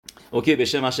اوکی، به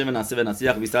شم هشم و نصیب و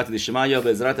نصیح بیستت دشمه یا به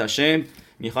عزرت هشم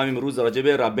میخوایم امروز راجع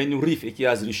به ربینو ریف یکی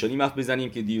از ریشونیم حرف بزنیم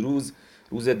که دیروز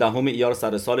روز دهم ایار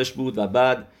سر سالش بود و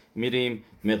بعد میریم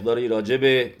مقداری راجع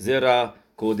به زرع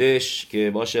کودش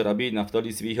که باشه ربی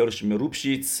نفتالی سوی هرش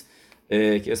مروبشیتس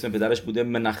که اسم پدرش بوده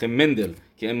مناخم مندل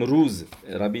که امروز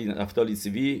ربی نفتالی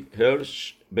سوی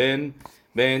هرش بن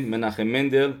مناخم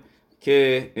مندل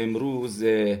که امروز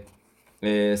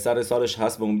سر سالش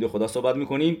هست. به امید خدا صحبت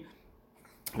میکنیم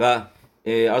و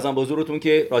عرضم به حضورتون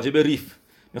که راجع به ریف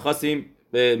میخواستیم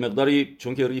به مقداری،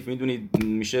 چون که ریف میدونید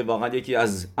میشه واقعا یکی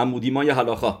از عمودیمای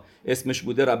هلاخا، اسمش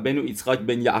بوده ربنو ایسحاق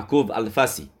بن یعقوب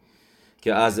الفسی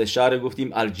که از شهر گفتیم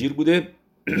الجیر بوده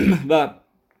و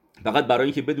فقط برای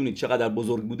اینکه بدونید چقدر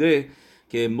بزرگ بوده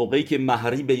که موقعی که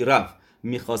مهری بیرف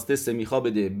میخواسته سمیخا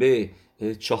بده به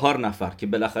 4 نفر که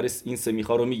بالاخره این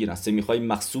سمیخا رو میگیرن، سمیخای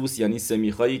مخصوص یعنی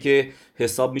سمیخایی که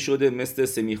حساب میشده مثل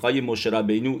سمیخای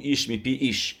مشربینو ایش میپی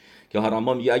ایش که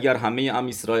هرما میگه اگر همه ام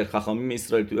اسرائیل خخامیم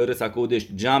اسرائیل تو ارث کودش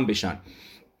جمع بشن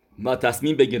و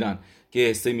تصمیم بگیرن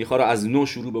که سمیخا رو از نو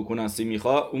شروع بکنن،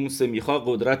 اون سمیخا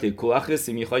قدرت کوخ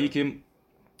سمیخایی که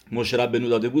مشربینو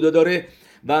داده بوده داره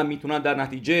و میتونن در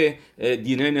نتیجه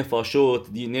دینه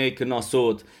نفاشوت، دینه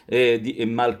کناسوت،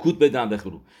 ملکوت بدن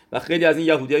بخرو. و خیلی از این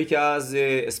یهودیایی که از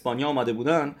اسپانیا آمده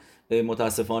بودن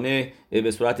متاسفانه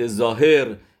به صورت ظاهر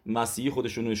مسیحی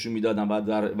خودشون نشون میدادن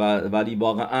ولی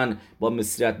واقعا با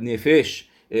مسریت نفش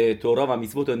تورا و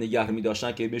میثوت رو نگه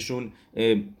میداشتن که بهشون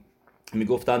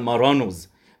میگفتن مارانوز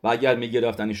و اگر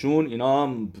میگرفتنشون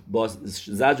اینا با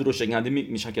زجر و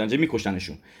شکنجه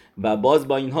میکشتنشون و باز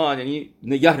با اینها یعنی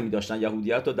نگه میداشتن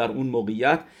یهودیت رو در اون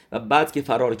موقعیت و بعد که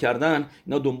فرار کردن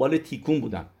اینا دنبال تیکون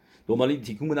بودن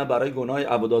برای گناه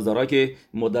عبادت‌زارا که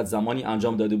مدت زمانی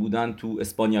انجام داده بودن تو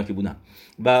اسپانیا که بودن.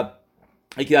 و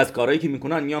یکی از کارهایی که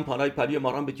میکنن میان پالای پری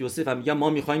ماران به یوسف و میگن ما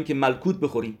میخوایم که ملکوت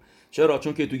بخوریم. چرا؟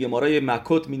 چون که تو گمارای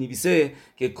مکوت مینویسه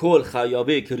که کل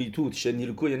خیابه کریتوت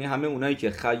شنیلکو، یعنی همه اونایی که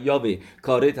خیابه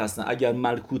کارت هستن اگر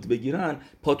ملکوت بگیرن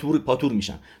پاتور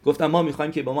میشن. گفتن ما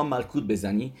میخوایم که با ما ملکوت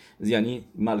بزنی، یعنی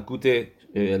ملکوت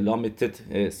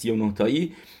لامتت 39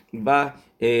 تایی. و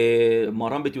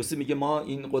ماران به یوسف میگه ما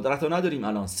این قدرت رو نداریم،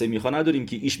 الان سمیخا نداریم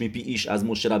که ایش میپی ایش از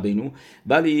مشربینو،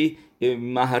 ولی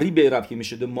مهری به رب که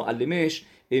میشده معلمش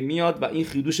میاد و این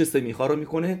خیدوش سمیخا رو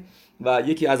میکنه و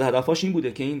یکی از هدفاش این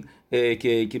بوده که این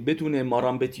که بتونه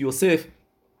ماران بیت یوسف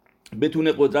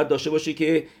بتونه قدرت داشته باشه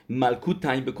که ملکوت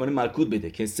تعیین بکنه، ملکوت بده،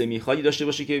 که سمیخایی داشته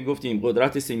باشه که گفتیم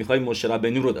قدرت سمیخای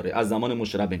مشربینو رو داره از زمان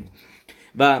مشربینو.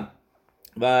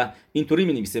 و اینطوری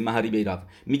می‌نویسه مهری بیرف،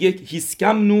 میگه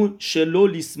هیسکم نو شلو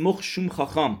لیسمخ شوم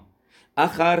خاخام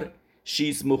اخر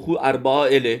شیسمخو اربعا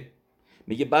اله.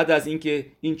 میگه بعد از اینکه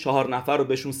این 4 نفر رو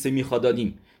بهشون سمیخا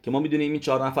دادیم که ما میدونیم این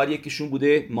 4 نفر یکیشون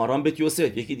بوده ماران بیت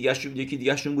یوسف، یکی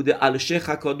دیگه‌شون بوده الشیخ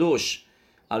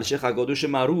اکادوش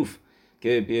معروف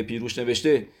که پیروش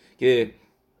نوشته که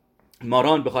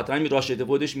ماران به خاطر همین راشد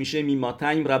خودش میشه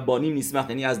میماتایم ربانیم نیسمخ،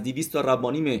 یعنی از 200 تا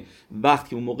ربانیم وقت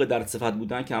که اون موقع در صفت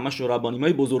بودن که همشون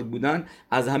ربانیمای بزرگ بودن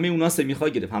از همه اونا سمیخا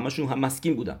گرفت، همشون هم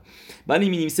مسکین بودن. ولی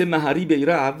مینویسه مهری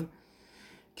بیرو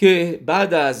که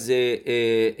بعد از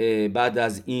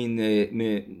این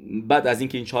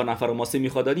که این 4 نفر رو ما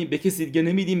سمیخا دادیم به کسی دیگه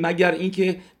نمیدیم مگر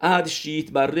اینکه عد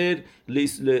شیت برر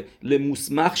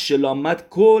لموسمخ شلامت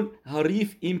کل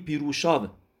حریف این پیروشاو،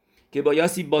 که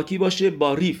بایستی باکی باشه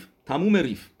با ریف، تموم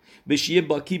ریف بشیه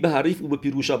باکی به حریف و به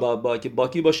پیروشا که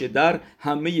باکی باشه در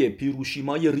همه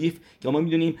پیروشیمای ریف که ما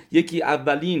میدونیم یکی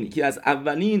از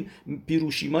اولین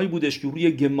پیروشیمایی بودش که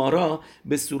روی گمارا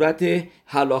به صورت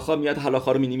هلاخا میاد،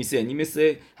 هلاخا رو مینویسه، یعنی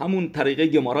مثل همون طریقه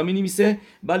گمارا مینویسه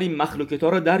ولی مخلوقات ها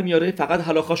رو در میاره، فقط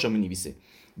هلاخاشو مینویسه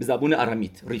به زبون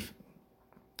آرامیت ریف.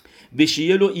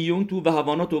 وشیل و ایون تو و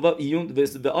هوانا تو و ایون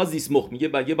و آزیس مخ، میگه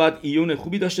بعد ایون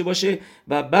خوبی داشته باشه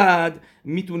و بعد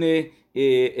میتونه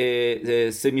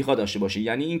سمیخا داشته باشه.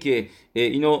 یعنی اینکه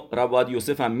اینو روایت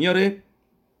یوسف هم میاره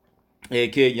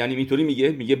که یعنی اینطوری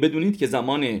میگه بدونید که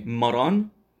زمان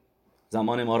ماران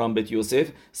بیت یوسف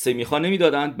سمیخا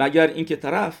نمیدادن مگر اینکه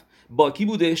طرف باکی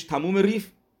بودش تموم ریف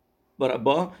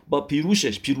با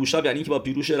پیروشا، یعنی که با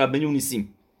پیروش ربنیون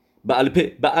نیستیم به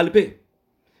الپه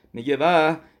میگه.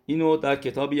 و اینو در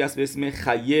کتابی هست به اسم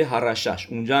خیه هرشش،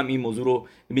 اونجا هم این موضوع رو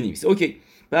بنویسه. اوکی،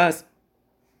 پس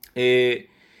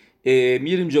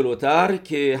میریم جلوتر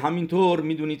که همینطور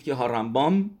میدونید که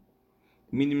هارمبام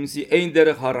مینویسی این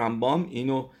درخ هارمبام،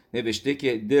 اینو نوشته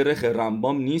که درخ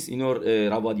رمبام نیست، اینو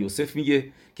رواد یوسف میگه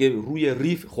که روی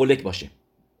ریف خلق باشه.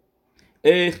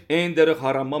 این درخ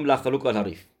هارمبام لخلوک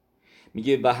الحریف،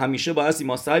 میگه و همیشه باید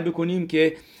ما سعی بکنیم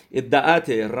که ادعات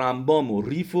رمبام و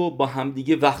ریف رو با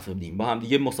همدیگه وقف بدیم، با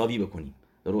همدیگه مساوی بکنیم.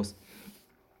 درست؟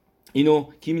 اینو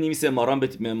کی می‌نویسه؟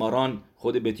 ماران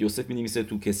خود بیت یوسف می‌نویسه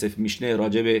تو کسف میشنه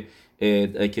راجع به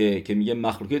که میگه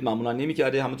مخلوقات معمولا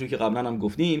نمی‌کرده، همونطور که قبلا هم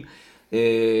گفتیم.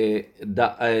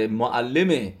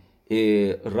 معلم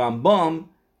رامبام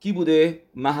کی بوده؟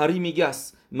 مهری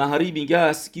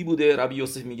میگس کی بوده؟ ربی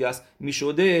یوسف میگس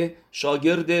میشده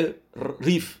شاگرد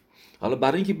ریف. حالا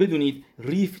برای اینکه بدونید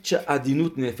ریف چه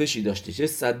عدینوت نفشی داشته، چه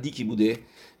صدیکی بوده،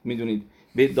 میدونید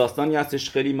به داستانی هستش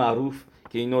خیلی معروف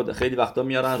که اینو خیلی وقتا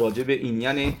میارن راجع به این،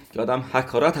 یعنی که آدم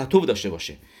حکارت حتوب داشته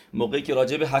باشه. موقعی که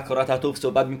راجع به حکارت حتوب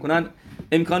صحبت میکنن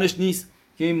امکانش نیست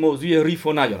که این موضوع ریف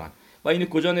رو نیارن. و اینو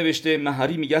کجا نوشته؟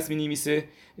 مهری میگس مینویسه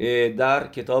در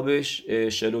کتابش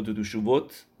شلوت و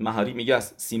شوبوت. مهری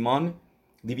میگس سیمان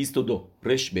 202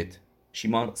 رشبت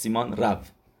سیمان رو،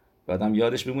 بعدم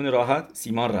یادش بمونه راحت،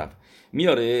 سیمان رو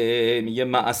میاره. میگه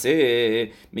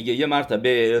معسه، میگه یه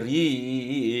مرتبه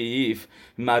ریف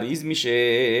مریض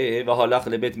میشه و حالا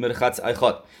خلبت مرخص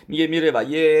ایخاد، میگه میره و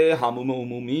یه حموم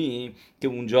عمومی که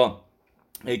اونجا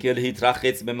که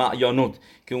هیترخص به معیانوت،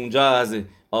 که اونجا از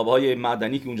آبهای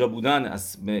معدنی که اونجا بودن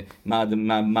از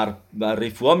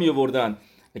رفوا می آوردن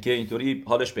که اینطوری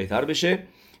حالش بهتر بشه.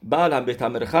 بعد هم به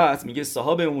تمرخص میگه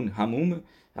صاحب اون حموم،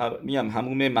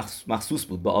 حموم مخصوص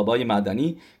بود با آبای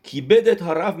معدنی، کی بده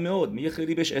طرف میاد، میگه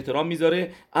خیلی بهش احترام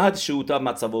میذاره، عد شوتا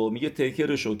متصوا، میگه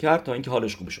تکرشو کرد تا اینکه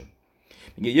حالش خوب شد.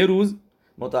 میگه یه روز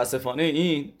متاسفانه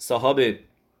این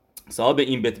صاحب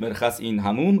این بیت مرخص، این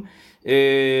حموم،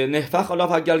 نهفه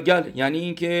خلاف گلگل، یعنی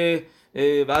اینکه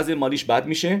وضع مالیش بد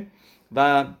میشه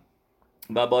و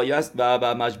بایست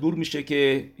و مجبور میشه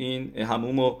که این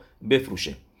حمومو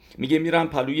بفروشه. میگه میرم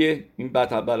پلوی این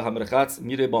بیت مرخص،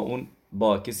 میره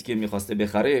با کسی که میخواسته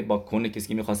بخره، با کنه کسی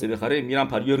که میخواسته بخره، میرم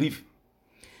پلوی ریف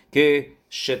که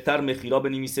شتر مخیرا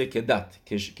بنویسه که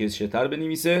که شتر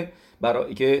بنویسه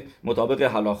برای که مطابق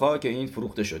حلاخا که این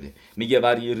فروخته شده. میگه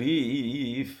وری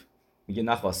ریف میگه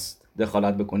نخواست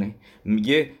دخالت بکنه،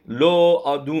 میگه لو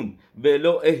آدون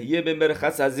ولو احیه به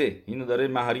مرخص ازه. اینو داره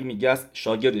مهری میگه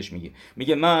شاگردش،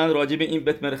 میگه من راجع به این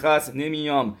بیت مرخص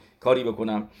نمیام کاری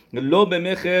بکنم، لو به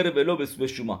مخر ولو به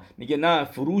شما، میگه نه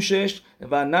فروشش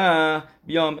و نه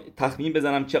بیام تخمین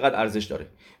بزنم چقدر ارزش داره،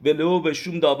 ولو به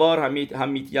شوم داوار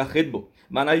همیت یخد بو،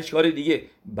 من هیچ کار دیگه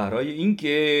برای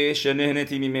اینکه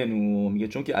شنهنتی میمنو، میگه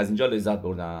چون که از اینجا لذت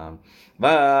بردم.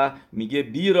 و میگه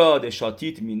بیراد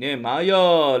شاتیت مینه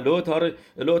مایا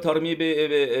لو تارمی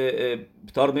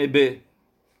به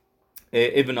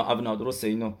ابنا درسته،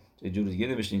 اینو یه جور دیگه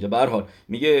نوشته اینجا. به هر حال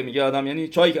میگه آدم یعنی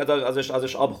چایی که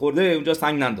ازش آب خورده اونجا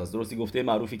سنگ ننداز، درستی گفته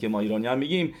معروفی که ما ایرانی هم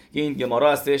میگیم که این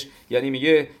گمارا هستش، یعنی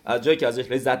میگه از جایی که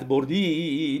ازش لذت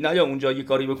بردی نه یا اونجا یه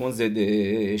کاری بکن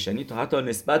زدش، یعنی تا حتی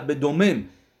نسبت به دومم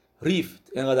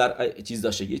ریفت اینقدر چیز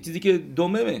داشته، یه چیزی که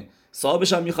دوممه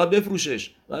صاحبش هم میخواد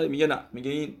بفروشش، ولی میگه نه،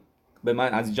 میگه این به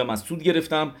من از اینجا من سود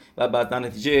گرفتم و بعد در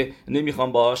نتیجه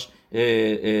نمیخوام باش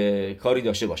کاری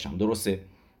داشته باشم. درسته؟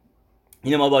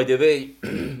 اینه ما بایدوی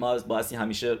ما باعثی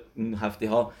همیشه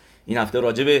این هفته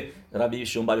راجع به ربی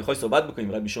شون بر یوخای صحبت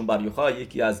بکنیم. ربی شون بر یوخای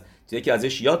یکی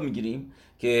ازش یاد میگیریم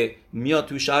که میاد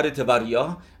تو شهر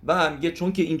توریا و میگه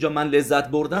چون که اینجا من لذت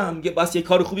بردم، میگه بس یه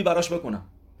کار خوبی براش بکنم.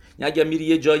 اگر میری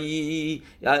یه جایی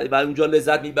و اونجا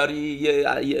لذت میبری،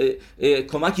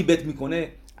 کمکی بهت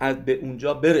میکنه به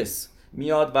اونجا برس،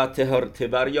 میاد و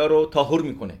توریا رو طاهر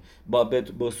میکنه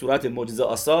با صورت معجزه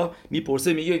آسا،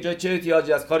 میپرسه میگه اینجا چه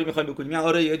احتیاجی از کاری میخوایم بکنیم؟ میگه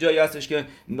آره یه جایی هستش که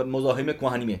مزاحم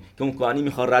کهنیه که اون کهنی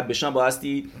میخوان رد بشن،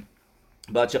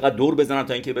 باید چقدر دور بزنن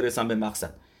تا اینکه برسن به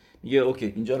مقصد. میگه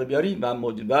اوکی اینجا رو بیاریم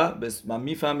و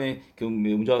میفهمه که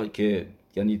اونجا که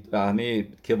یعنی همه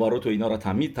کبارات و اینا رو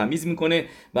تمیز میکنه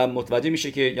و متوجه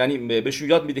میشه که یعنی بهشون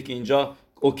یاد میده که اینجا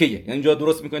اوکیه، یعنی اینجا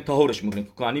درست میکنه، طاهرش میکنه،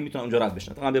 کهانی میتونن اونجا رد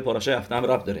بشن. تا به پاراشای هفته هم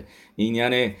ربط داره این،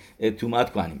 یعنی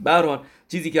تومت کهانی. به هر حال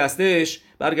چیزی که هستش،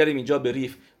 برگردیم اینجا به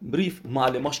ریف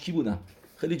معلماش کی بودن؟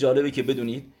 خیلی جالبه که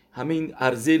بدونید همه این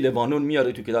ارزه لبانون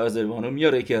میاره تو کتاب ارزه لبانون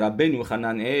میاره که ربنو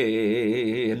خنن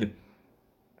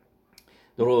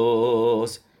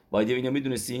درست باید اینو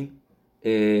میدونستین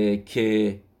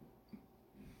که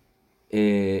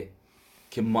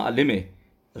معلم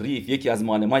ریف یکی از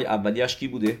معلمای اولیش کی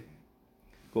بوده؟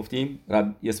 گفتیم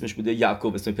اسمش بوده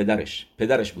یعقوب، اسم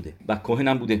پدرش بوده و کوهن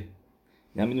هم بوده.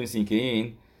 نمیدونستین که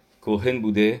این کوهن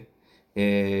بوده؟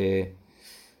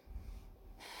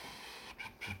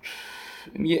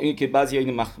 میگه که بعضی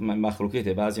این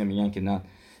مخلوقیته، بعضی میگن که نه،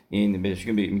 این بهش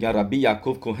میگن ربی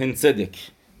یعقوب کوهن صدق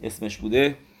اسمش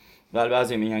بوده، ولی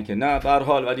بعضی میگن که نه. به هر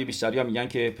حال ولی بیشتریا میگن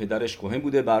که پدرش کوهن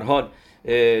بوده. به هر حال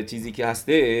چیزی که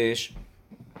هستش،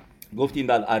 گفتیم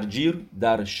در ارجیر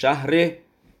در شهر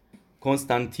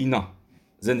کنستانتینا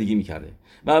زندگی میکرده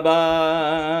و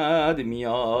بعد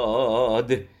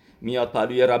میاد میاد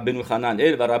پلوی ربنو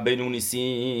خننئل و ربنو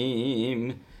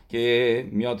نیسیم که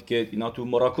میاد که اینا تو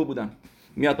مراکو بودن.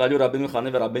 میاد پلوی ربنو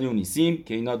خننئل و ربنو نیسیم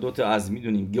که اینا دوتا از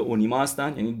میدونیم گئونیما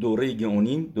هستن، یعنی دوره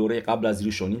گئونیم، دوره قبل از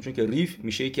ریشونیم، چون که ریف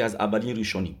میشه یکی از اولین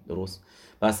ریشونیم. درست؟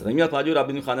 پس میاد پلوی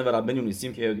ربنو خننئل و ربنو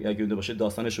نیسیم که اگه یاد باشه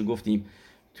داستانش رو گفتیم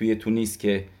توی تونیس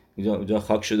که اونجا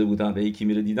خاک شده بودن و یکی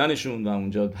میره دیدنشون و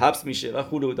اونجا حبس میشه و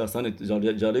خوله. داستان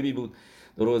جالبی بود.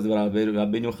 درست؟ و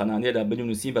ربنو خننئل، ربنو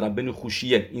نیسیم و ربنو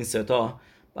خوشیه، این سه تا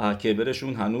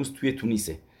کبرشون هنوز توی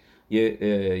تونیسه،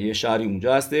 یه شهری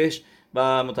اونجا هستش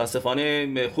و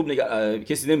متاسفانه خوب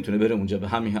کسی نمیتونه بره اونجا به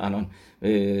همین الان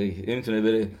نمیتونه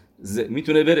بره،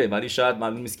 میتونه بره ولی شاید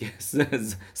معلوم نیست که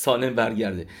سالم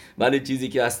برگرده. ولی چیزی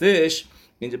که هستش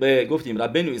اینجا گفتیم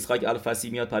ربی اسحاق الفسی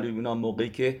میاد پلوی اونا موقعی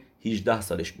که 18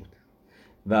 سالش بود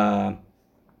و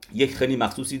یک خیلی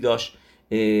مخصوصی داشت.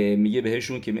 میگه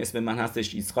بهشون که اسم من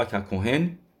هستش اسحاق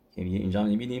الکهن، که میگه اینجا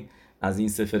میبینیم از این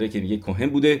سفره که میگه کهن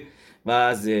بوده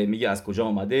و میگه از کجا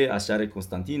آمده، از شهر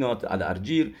کنستانتینات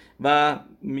الارجیر و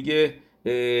میگه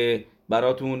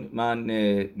براتون من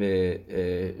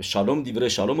شالوم دیوره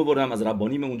شالوم بردم از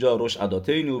ربانیم اونجا روش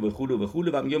عداتینو به خول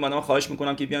و میگه من خواهش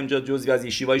میکنم که بیام اینجا جزئی از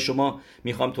یشیوای شما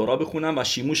میخوام تورا بخونم و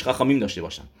شیموش خخامیم داشته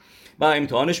باشم و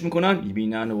امتحانش میکنن،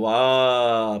 میبینن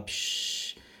و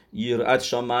یرعت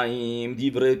شامایم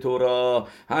دیوره تورا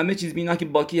همه چیز بینن که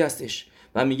باکی هستش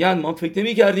و میگن ما فکر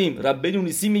نمی‌کردیم. ربی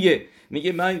نیسیم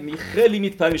میگه من خیلی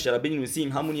میتفهم میشه. ربی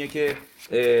نیسیم همونیه که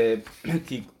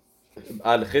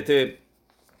الخط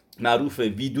معروف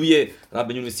ویدوی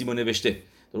ربی نیسیم رو نوشته،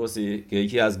 درسته؟ که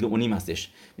یکی از گئونیم هستش.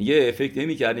 میگه فکر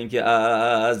نمی‌کردیم که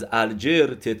از الجر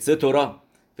تتسه تورا،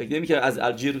 فکر نمی‌کرد از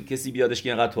الجر کسی بیادش که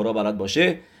اینقدر تورا بلد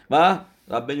باشه و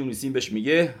ربی نیسیم بهش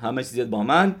میگه همه چیزت با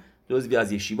من جزوی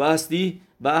از یشیوا هستی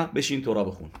و بشین تورا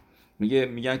بخون.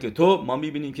 میگن که ما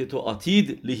میبینیم که تو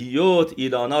آتید لهیوت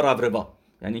ایلانا ربربا،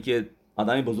 یعنی که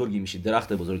آدم بزرگی میشی،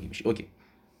 درخت بزرگی میشی. اوکی.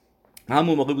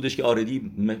 همون موقع بودش که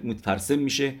آردی متفرسم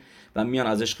میشه و میان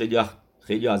ازش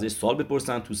خیلی ازش سوال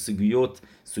بپرسن تو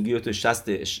سوگیوت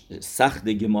شست سخت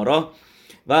گمارا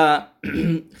و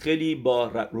خیلی با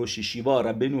روشیشیوا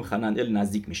ربنو خننئل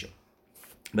نزدیک میشه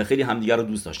و خیلی همدیگر رو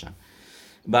دوست داشتن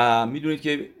و میدونید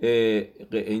که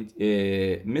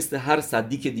مثل هر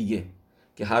صدیق دیگه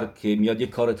که میاد یک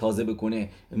کار تازه بکنه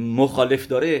مخالف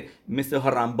داره، مثل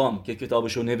رمبام که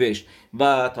کتابشو نوشت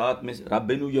و تا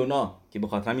ربنو یونا که به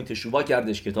خاطر همین تشووا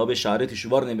کردش کتاب شعر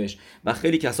تشووا رو نوشت و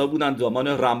خیلی کسا بودن زمان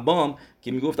رمبام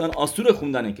که میگفتن آسور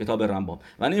خوندن کتاب رمبام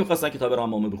و نمیخواستن کتاب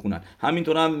رمبام رو بخونن.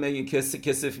 همینطور هم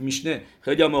کسف میشنه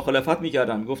خیلی هم مخالفت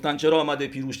میکردن، میگفتن چرا آمده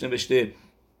پیروش نوشته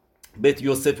بیت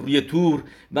یوسف روی تور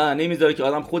و نمیذاره که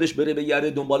آدم خودش بره بگرده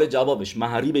دنبال جوابش،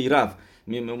 مهری بیرفت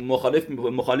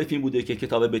مخالف این بوده که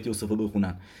کتاب بیت یوسف رو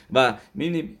بخونن و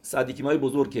میبینیم صدیقی‌های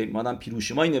بزرگ که مادام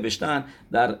پیروشیمایی نوشتن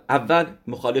در اول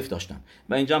مخالف داشتن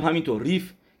و اینجا هم همینطور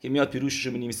ریف که میاد پیروشش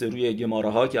رو مینویسه روی گماره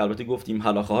ها که البته گفتیم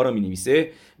حلاخه ها رو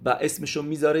مینویسه و اسمش رو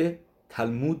میذاره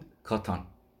تلمود کاتان.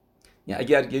 یعنی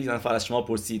اگر یک نفر از شما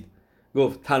پرسید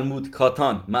گفت تلمود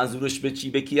کاتان منظورش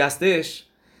به کی هستش؟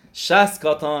 60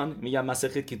 کاتان میگم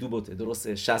مسخت کتوبوته،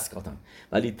 درسته؟ 60 کاتان،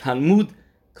 ولی تلمود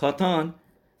کاتان،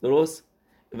 درست؟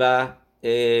 و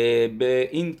به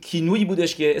این کینویی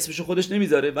بودش که اسمشو خودش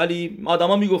نمیذاره ولی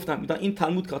آدما میگفتن این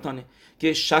تلمود کاتانه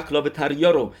که شکلا به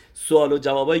تریا رو سوال و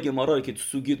جوابای گمارا رو که تو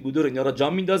سوگیت بوده رو اینا رو جا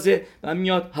میندازه و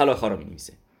میاد حلاخا رو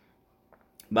مینویسه.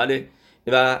 بله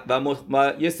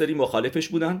و یه سری مخالفش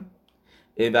بودن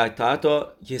و حتی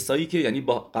کسایی که یعنی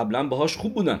قبلا باهاش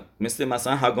خوب بودن،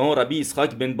 مثلا هگان ربی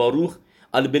اسحاق بن باروخ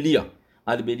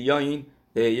البلیا این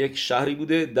یک شهری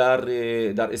بوده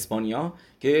در اسپانیا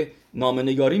که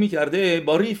نامه‌نگاری میکرده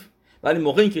با ریف، ولی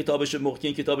موقع این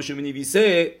کتابشو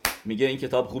مینویسه میگه این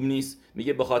کتاب خوب نیست،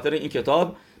 میگه به خاطر این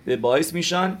کتاب باعث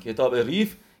میشن کتاب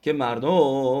ریف که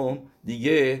مردم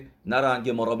دیگه نرن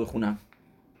گمارا بخونن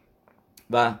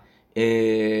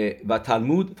و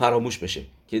تلمود فراموش بشه،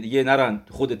 که دیگه نرن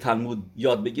خود تلمود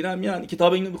یاد بگیرن، میرن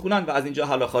کتاب اینو بخونن و از اینجا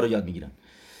حلاخا رو یاد میگیرن.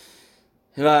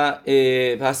 و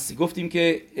پس گفتیم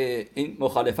که این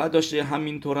مخالفت داشته.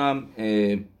 همینطور هم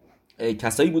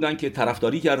کسایی بودن که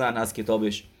طرفداری کردن از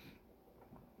کتابش،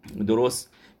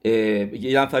 درست؟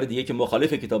 یه نفر دیگه که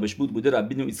مخالف کتابش بوده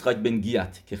ربی اسحاق بن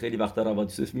گیات که خیلی وقتا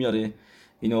رواد یوسف میاره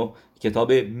اینو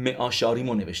کتاب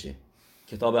معاشاریمو نوشته،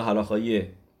 کتاب حلاخایی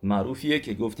معروفیه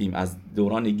که گفتیم از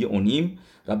دوران گئونیم.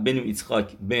 ربی اسحاق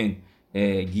بن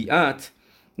گیات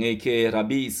که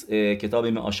ربی کتاب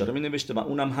معاشره می نوشته و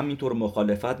اونم همینطور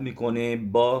مخالفت میکنه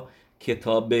با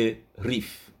کتاب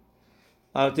ریف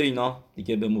البته اینا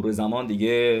دیگه به مرور زمان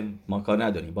دیگه ما کار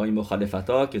نداریم با این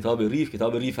مخالفتا. کتاب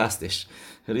ریف هستش.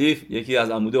 ریف یکی از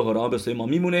عموده هرم به سوی ما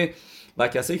میمونه و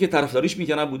کسایی که طرفداریش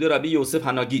میکنن بوده ربی یوسف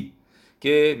حناگی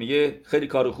که میگه خیلی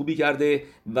کار خوبی کرده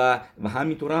و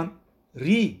همینطورم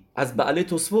ری از بعل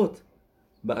توسفوت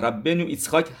ربنو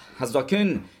ایسخاک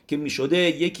هزاکن که میشده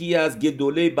یکی از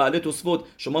گدوله بعل توسفوت.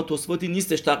 شما توسفوتی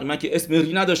نیستش تقریبا که اسم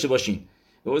ری نداشته باشین.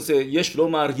 درسته؟ یه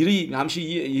شلومر ری همیشه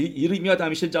ری میاد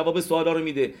همیشه جواب سوالا رو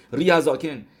میده. ری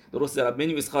هزاکن درسته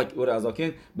ربنو ایسخاک اور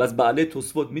هزاکن بس بعل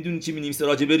توسفوت. میدونی چی مینویسه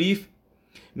راجع به ریف؟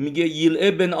 میگه یل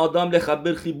ابن آدم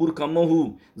لخبر خیبور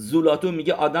کماهو زولاتو.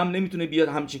 میگه آدم نمیتونه بیاد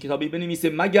همچین کتابی بنویسه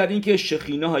مگر اینکه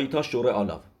شخینه هایتا شوره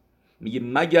آلاف. میگه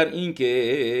مگر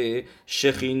اینکه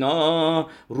شخینا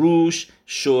روش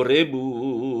شوره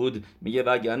بود. میگه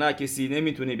وگرنه کسی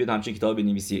نمیتونه بیاد همچین کتاب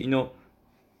بنویسه. اینو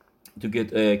تو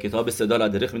کتاب صدا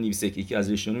لدرخ بنویسه که یکی از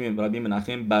ریشونیم ربی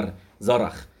مناخیم بر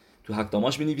زارخ تو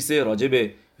حکتاماش بنویسه راجع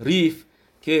به ریف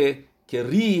که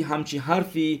ری همچین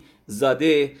حرفی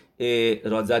زده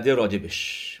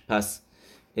راجبش. پس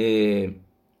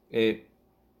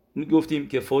گفتیم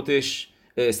که فوتش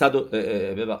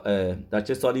در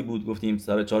چه سالی بود؟ گفتیم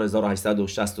سال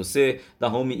 4863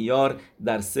 دهم ایار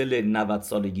در سن 90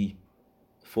 سالگی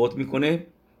فوت میکنه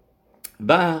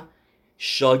و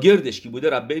شاگردش که بوده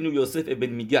ربینو یوسف ابن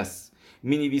میگس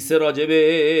مینویسه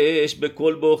راجبش به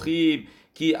کل بخیب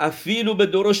که افیلو به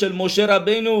درش الموشه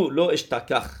ربینو لو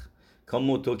اشتکخ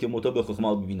کاموتو که موتو به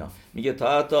خخما ببینا. میگه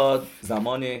تا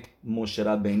زمان موشه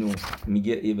ربینو،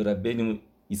 میگه ربینو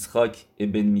ایسخاک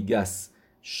ابن میگس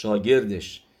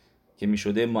شاگردش که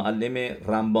میشده معلم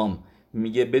رمبام،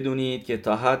 میگه بدونید که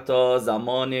تا حتی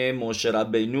زمان موشه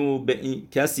ربینو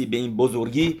کسی به این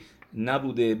بزرگی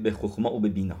نبوده به خخما و به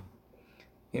بینا.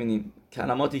 یعنی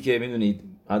کلماتی که میدونید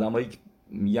آدمایی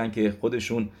میگن که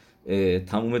خودشون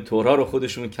تمام تورا رو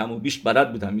خودشون کم و بیش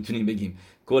بلد بودن، میتونیم بگیم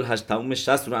کل تمام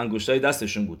 60 رو انگشتای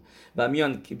دستشون بود و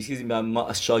میان که چیزی ما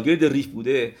از شاگرد ریف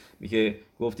بوده. میگه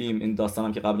گفتیم این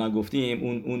داستانم که قبلا گفتیم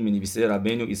اون مینویسه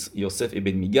ربینو یوسف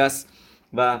ابن میگس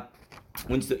و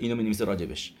اون اینو مینویسه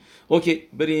راجبش. اوکی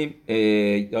بریم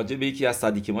راجب یکی از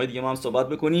صدیقای دیگه ما هم صحبت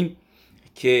بکنیم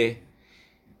که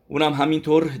اونم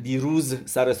همینطور دیروز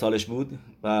سر سالش بود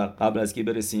و قبل از که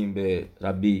برسیم به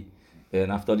ربی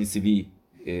نفتالی سیوی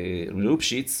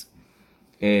روبشیتس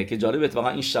که جالب اتفاقا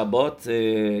این شبات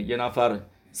یه نفر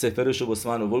سفرشو بس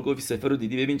من آورد گفت سفر رو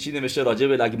دیدی ببین چی نوشته راجع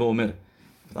به لگم عمر.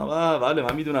 گفتم بله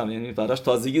من میدونم، یعنی براش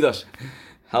تازگی داشت،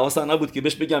 حواسم نبود که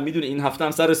بهش بگم میدونه این هفته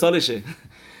هم سر سالشه.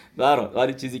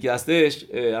 ولی چیزی که هستش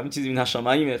همین چیزی این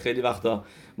هشاماییم خیلی وقتا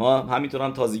ما همینطور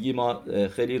هم تازگی ما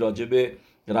خیلی راجع به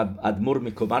رب ادمور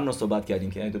میکومرنا صحبت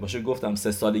کردیم که یعنی تو باشه گفتم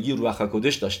 3 سالگی روح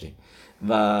القدس داشته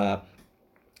و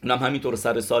اونم همینطور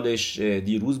سر سالش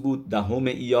دیروز بود دهم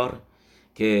ایار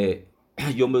که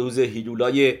یوم روز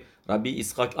هیلولای ربی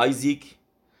اسحاق آیزیک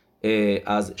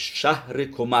از شهر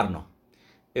کومرنا.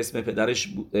 اسم پدرش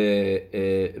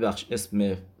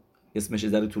اسمش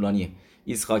ذره طولانیه.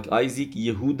 اسحاق آیزیک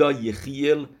یهودا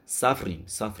یخیل سفرین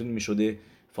میشده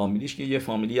فامیلیش که یه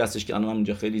فامیلی هستش که الان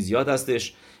اونجا خیلی زیاد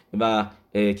هستش و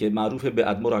که معروفه به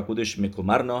ادمور القدس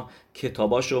میکومرنا.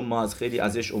 کتاباشو ما از خیلی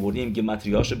ازش آوردیم،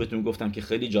 گمتریاشو بهتون گفتم که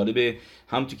خیلی جالبه.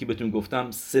 همونطور که بهتون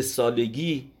گفتم 3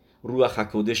 سالگی روح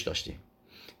القدس داشته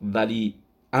ولی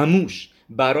عموش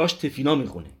براش تفینا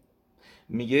میخونه.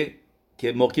 میگه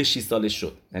که موقع 6 سالش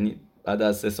شد، یعنی بعد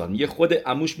از 3 سال، میگه خود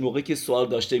عموش موقعی که سوال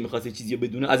داشته میخواست چیزی رو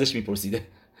بدونه ازش میپرسیده.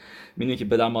 میدونی که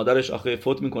پدر مادرش آخه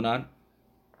فوت میکنن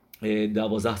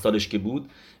 12 سالش که بود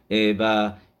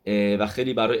و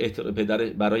خیلی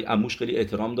برای عموش خیلی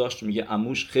احترام داشت. میگه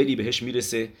عموش خیلی بهش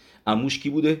میرسه. عموش کی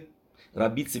بوده؟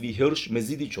 ربی چوی هرش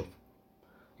مزیدیچوف.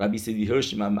 ربی چوی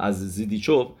هرش از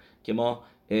زیدیچوف که ما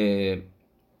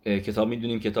کتاب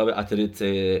میدونیم کتاب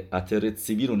اترت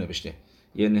سیوی رو نوشته.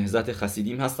 یه نهضت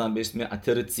خسیدیم هستن به اسم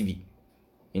اترت سیوی،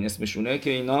 این اسمشونه که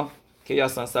اینا که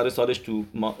اصلا سر سالش تو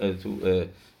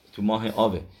ماه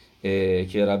آوه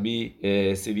که ربی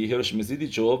سیوی هرش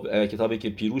مزیدیچوف کتابی که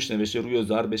پیروش نوشته روی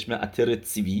زهر به اسم اترت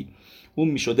سیوی، اون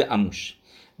میشده عموش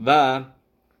و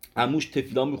عموش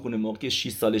تفیلا میخونه موقع 6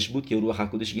 سالش بود که روح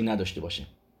القدس نداشته باشه.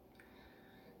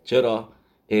 چرا؟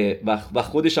 و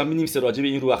خودش هم می‌نویسه راجع به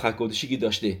این روح القدسی که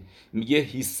داشته. میگه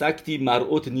هیسکتی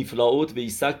مرعوت نیفلاوت و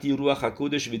هیسکتی روح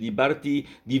القدس و دیبرتی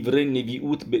دیور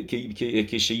نویوت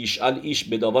که شیشال ایش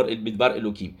بدوار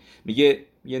الوکیم. میگه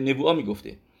یه نبوء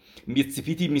میگفته میگه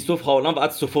سفیتی میسوف حالا و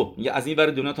اد صفو، میگه از این ور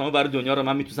دنیا تا اون ور دنیا رو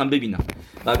من میتونم ببینم.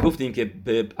 و گفتیم که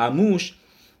عموش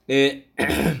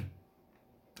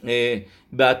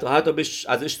بعد حتی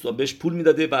بهش پول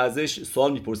میداده و ازش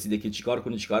سوال میپرسیده که چیکار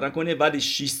کنه چیکار نکنه، ولی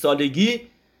 6 سالگی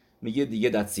میگه دیگه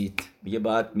دتسیت، میگه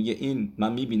بعد میگه این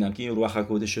من میبینم که این روح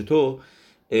القدس تو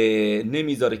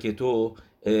نمیذاره که تو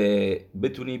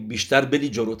بتونی بیشتر بری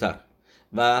جلوتر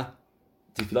و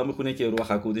تفلا میخونه که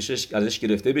روح القدسش ازش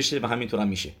گرفته بشه و همینطور هم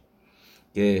میشه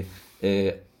که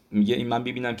میگه این من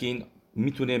ببینم که این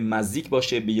میتونه مزدیک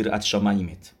باشه به یرات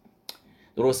شمایمت.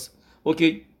 درست؟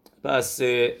 اوکی. پس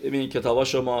ببینید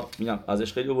کتاباشو ما میگم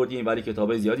ازش خیلی آوردیم ولی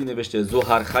کتابای زیادی نوشته.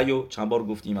 زهر خیو چند بار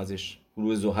گفتیم ازش،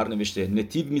 گروه زهر نوشته.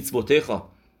 نتیو میتسوتیخا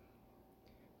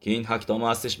که این حکتامه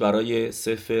هستش برای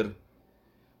سفر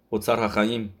اوتسر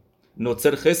حخاییم.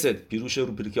 نوتسر خسد پیروش رو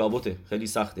پرکی آبوته، خیلی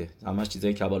سخته، همش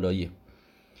چیزای کبالاییه.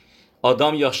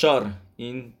 آدم یاشار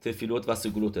این تفیلوت و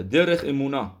سگولوته. درخ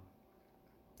امونا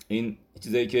این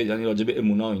چیزایی که یعنی راجع به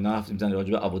امونا اینا هفتیم میزنه،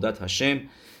 راجع به عبادت هشم.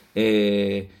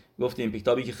 گفتیم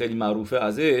کتابی که خیلی معروفه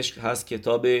ازش هست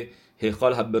کتاب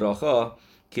هیخال هبراخا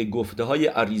که گفته های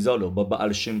اریزالو با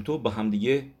بعل شمتو با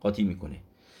همدیگه قاطی میکنه.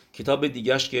 کتاب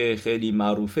دیگهش که خیلی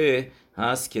معروفه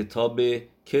هست کتاب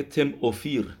کتم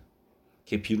اوفیر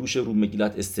که پیروش رو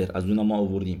مگیلت استر، از اونها ما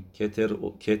آوردیم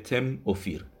کتم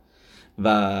اوفیر.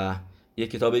 و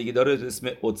یک کتاب دیگه داره اسم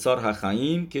اوتسار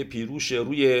حخاییم که پیروش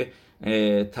روی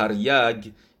تریگ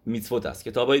میتفوت است.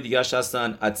 کتابای دیگه‌اش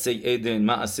هستن ادسی ایدن،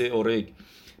 معسه اورگ،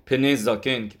 پنز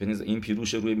زاکن که این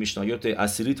پیروش روی میشنایوت،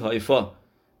 اسریت هایفا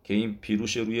که این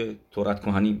پیروش روی تورات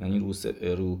کهنی، یعنی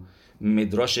رو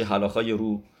مدراش هلاخای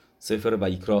رو سفر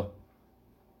وایکرا.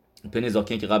 پنز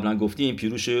زاکن که قبلا گفتیم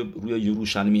پیروش روی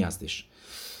یروشلمی هستش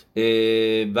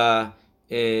و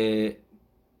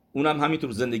اونم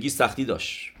همینطور زندگی سختی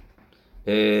داشت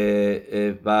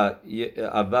و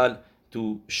اول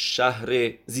تو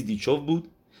شهر زیدیچوف بود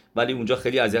ولی اونجا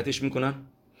خیلی اذیتش میکنن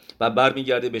و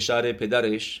برمیگرده به شهر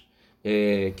پدرش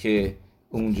که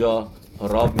اونجا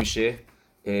راب میشه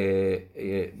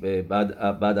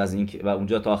بعد از این و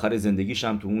اونجا تا آخر زندگیش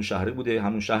هم تو اون شهر بوده،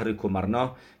 همون شهر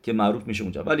کومارنا که معروف میشه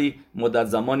اونجا. ولی مدت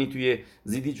زمانی توی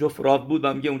زیدیچوف راب بود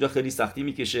و میگه اونجا خیلی سختی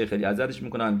میکشه، خیلی اذیتش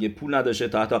میکنن، میگه پول نداشته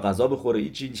تا حتی غذا بخوره،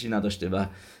 هیچی نداشته و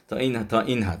تا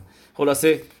این حد.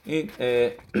 خلاصه این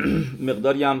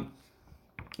مقداری هم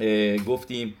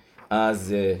گفتیم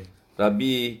از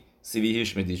ربی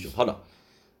سیویهش مدیشو. حالا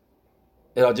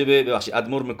راجع به ببخشید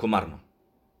ادمور کومارنا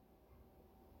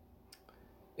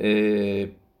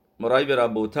مرای به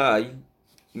ربوتای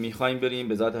میخوایم بریم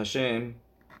به ذات هشم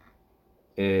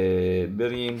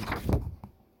بریم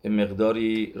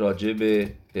مقداری راجع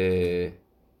به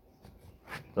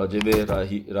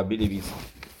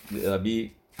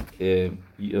ربی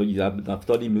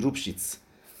نفتالی میروبشیتس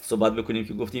صحبت بکنیم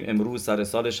که گفتیم امروز سر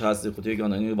سالش هست خطوی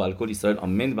گانانی و الکل اسرائیل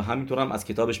آمین و همینطور هم از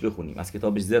کتابش بخونیم، از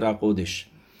کتابش زر قدش.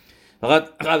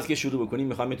 فقط قبل از که شروع بکنیم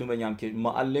میخوام بهتون بگم که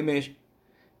معلمش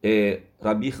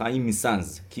ربی خایم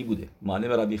میسنز کی بوده؟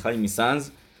 معلم ربی خایم میسنز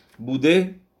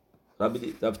بوده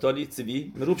ربی نفتالی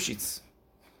چوی میروبشیتس،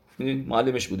 میدونید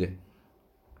معلمش بوده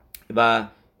و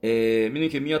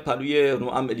میدونید که میاد پلوی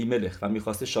نوام الیملخ و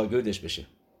میخواسته شاگردش بشه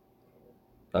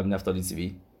ربی نفتالی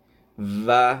چوی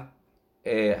و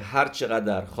هر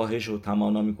چقدر خواهش رو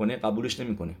تمانا میکنه قبولش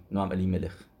نمیکنه نوام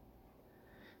الیملخ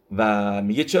و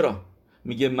میگه چرا؟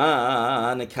 میگه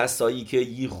من کسایی که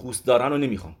یخوس دارن رو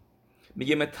نمیخوام،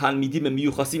 میگه من تلمیدی به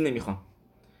میوخاسیم نمیخوام.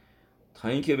 تا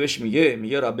این که بهش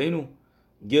میگه ربینو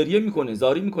گریه میکنه،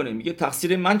 زاری میکنه، میگه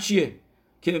تقصیر من چیه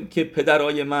که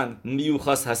پدرای من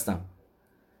میوخاس هستم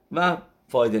و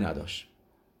فایده نداشت.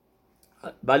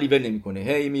 ولی ول نمیکنه،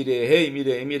 هی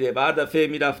میره بعد دفعه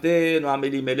میرفته نوام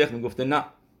الیملخ میگفته نه،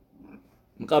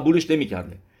 قبولش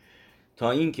نمیکرده.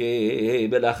 تا اینکه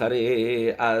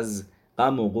بالاخره از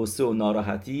غم و غصه و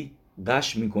ناراحتی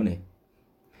قش میکنه.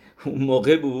 اون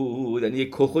موقع بود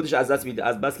یعنی خودش از دست میده،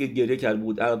 از بس که گریه کرد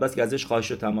بود، از بس که ازش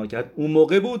خواهش رو تمام کرد، اون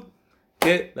موقع بود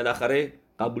که بالاخره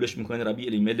قبولش میکنه ربی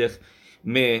الیملخ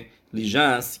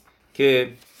لیژانس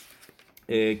که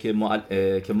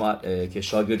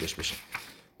شاگردش بشه.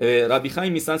 ربی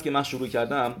خایم میسنس که من شروع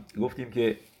کردم گفتیم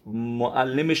که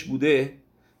معلمش بوده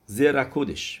زر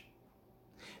کدش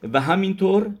و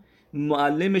همینطور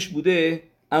معلمش بوده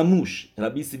اموش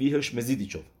ربی سیویهش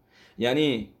مزیدیچوف،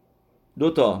 یعنی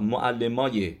دوتا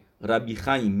معلمای ربی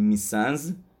خایم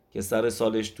میسنز که سر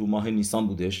سالش تو ماه نیسان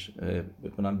بودش،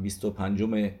 بکنم 25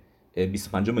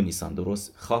 نیسان،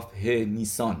 درست خاف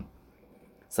نیسان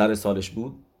سر سالش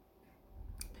بود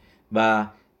و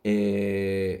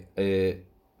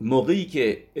موقعی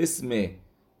که اسم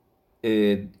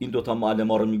این دوتا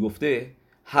معلم ها رو میگفته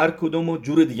هر کدومو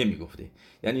جور دیگه میگفته.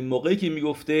 یعنی موقعی که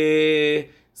میگفته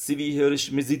سیوی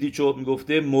هرش مزیدیچو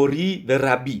میگفته موری و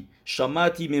ربی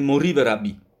شاماتی موری و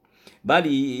ربی،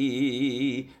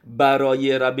 ولی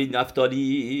برای ربی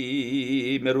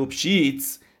نفتالی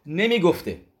مروبشیتس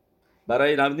نمیگفته،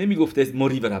 برای ربی نمیگفته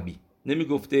موری و ربی،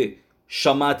 نمیگفته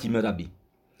شامعتیم ربی.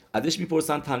 ازش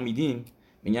میپرسن تلمیدیم،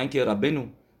 میگن که ربنو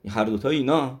هر دوتا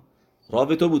اینا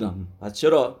راب تو بودن، پس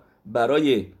چرا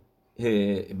برای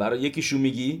یکیشون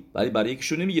میگی برای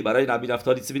یکیشون نمیگی، برای ربی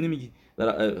نفتالی چی نمیگی،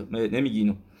 نمیگی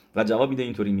اینو؟ و جواب میده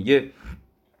اینطوری، میگه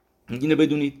اینو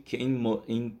بدونید که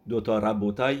این دوتا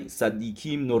ربوتای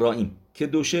صدیکیم نورائیم که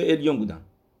دوشه الیون بودن.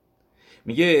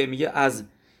 میگه از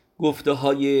گفته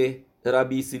های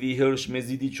ربی سیوی هرش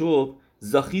مزیدی چوب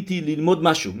زاخیتی لیلمود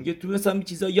مشو، میگه تونستم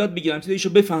چیزا یاد بگیرم، چیزایشو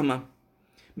بفهمم.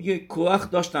 میگه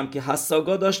کوخ داشتم که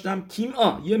حساگا داشتم کیم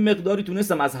یه مقداری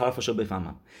تونستم از حرفاشو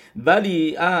بفهمم،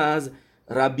 ولی از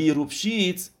ربی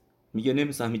روپشیت میگه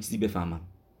نمی‌فهمم چیزی بفهمم.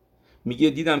 میگه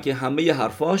دیدم که همه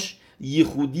حرفاش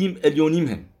یخودیم الیونیم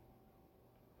هم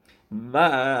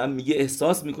و میگه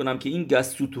احساس میکنم که این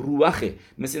گسوت روحه،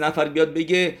 مثل نفر بیاد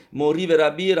بگه موری و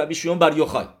ربی شیون بر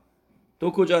یوخای،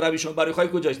 تو کجا ربی شیون بر یوخای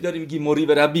کجاش داری میگی موری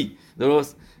و ربی،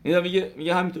 درست؟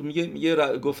 میگه همینطور،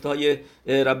 میگه گفتهای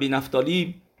ربی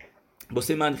نفتالی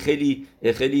واسه من خیلی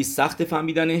خیلی سخت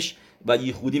فهمیدنش و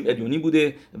یخودیم الیونی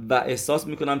بوده و احساس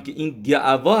میکنم که این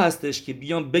گعوا هستش که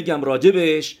بیام بگم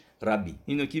راجبش ربی.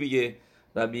 اینو کی میگه؟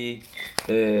 ربی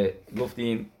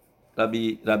گفتیم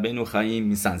ربینو خیم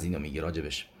میسنزینو میگه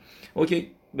راجبش. اوکی،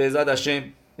 به عزت هاشم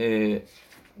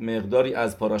مقداری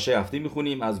از پاراشه هفته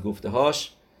میخونیم از گفته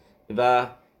هاش و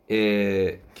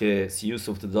که سیو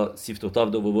سیفتوتاو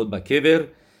دو بود با کبر.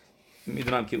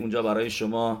 میدونم که اونجا برای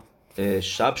شما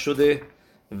شب شده،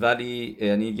 ولی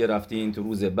یعنی یه رفتین تو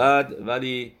روز بعد،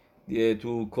 ولی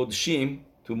تو کدشیم،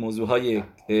 تو موضوع های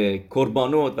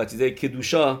قربانوت و چیزای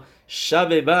کدوشا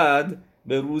شب بعد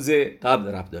به روز قبل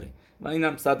ربط داره و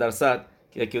اینم 100%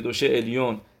 که کدوشه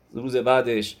الیون روز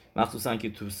بعدش، مخصوصا که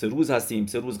تو 3 روز هستیم،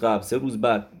 3 روز قبل 3 روز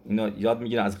بعد، اینا یاد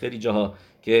میگیرن از خیلی جاها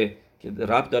که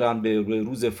ربط دارن به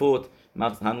روز فوت،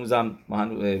 هنوزم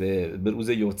به روز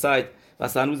یورتسایت و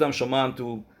هنوزم شما هم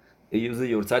تو روز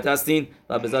یورتسایت هستین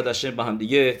و به زاد هاشم با هم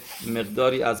دیگه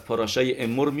مقداری از پاراشای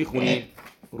امور میخونیم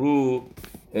رو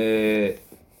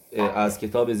از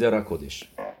کتاب زرع کدش.